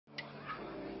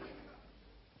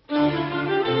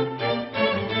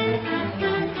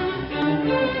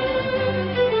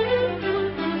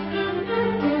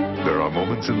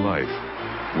moments in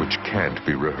life which can't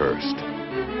be rehearsed.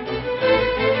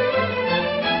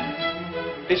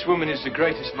 This woman is the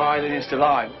greatest violinist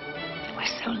alive. We're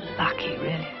so lucky,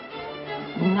 really.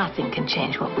 Nothing can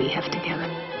change what we have together.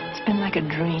 It's been like a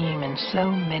dream in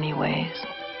so many ways.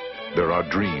 There are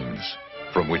dreams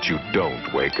from which you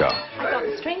don't wake up. I got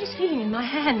the strangest feeling in my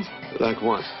hand. Like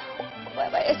what?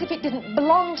 As if it didn't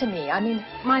belong to me. I mean,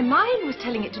 my mind was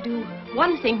telling it to do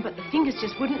one thing, but the fingers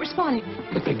just wouldn't respond.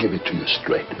 Let me give it to you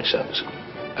straight, Miss Anderson.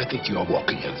 I think you're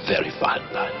walking a very fine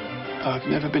line. I've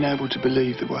never been able to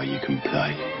believe the way you can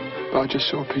play. But I just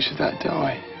saw a piece of that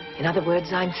die. In other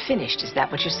words, I'm finished. Is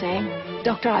that what you're saying?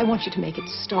 Doctor, I want you to make it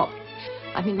stop.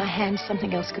 I'm in my hands.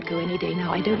 Something else could go any day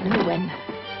now. I don't know when.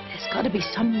 There's got to be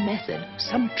some method,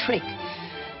 some trick.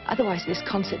 Otherwise, this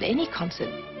concert, any concert,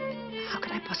 how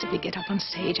could I possibly get up on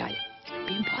stage? It would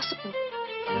be impossible.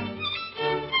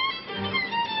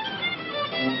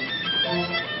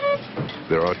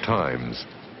 There are times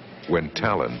when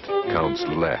talent counts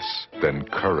less than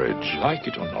courage. Like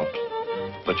it or not,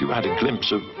 but you had a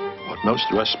glimpse of what most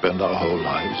of us spend our whole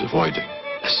lives avoiding.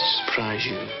 Does it surprise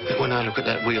you that when I look at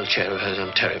that wheelchair of hers,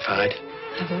 I'm terrified?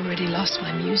 I've already lost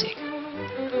my music.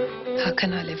 How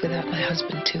can I live without my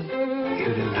husband, too? You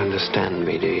didn't understand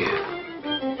me, do you?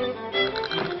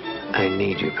 I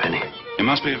need you, Penny. You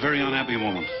must be a very unhappy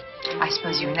woman. I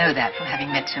suppose you know that from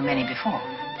having met so many before.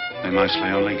 They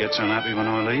mostly only get unhappy when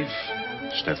I leave,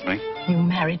 Stephanie. You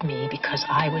married me because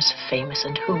I was famous,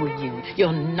 and who are you?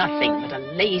 You're nothing but a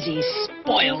lazy,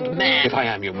 spoiled man. If I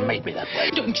am, you made me that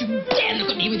way. Don't you dare look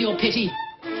at me with your pity.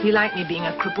 You like me being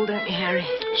a cripple, don't you, Harry?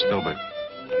 Still, but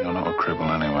you're not a cripple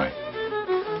anyway.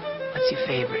 What's your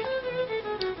favorite?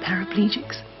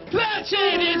 Paraplegics? That's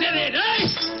it, isn't it,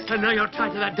 eh? And now you're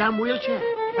tied to that damn wheelchair.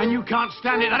 And you can't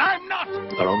stand it, and I'm not.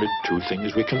 There are only two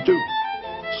things we can do.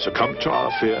 Succumb to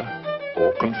our fear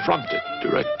or confront it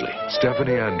directly.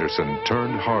 Stephanie Anderson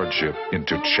turned hardship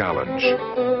into challenge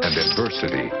and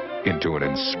adversity into an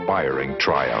inspiring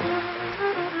triumph.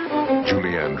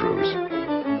 Julie Andrews,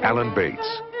 Alan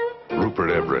Bates,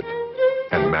 Rupert Everett,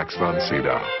 and Max von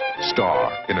Sydow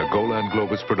star in a Golan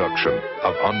Globus production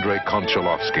of Andrei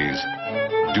Konchalovsky's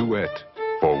Duet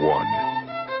for One.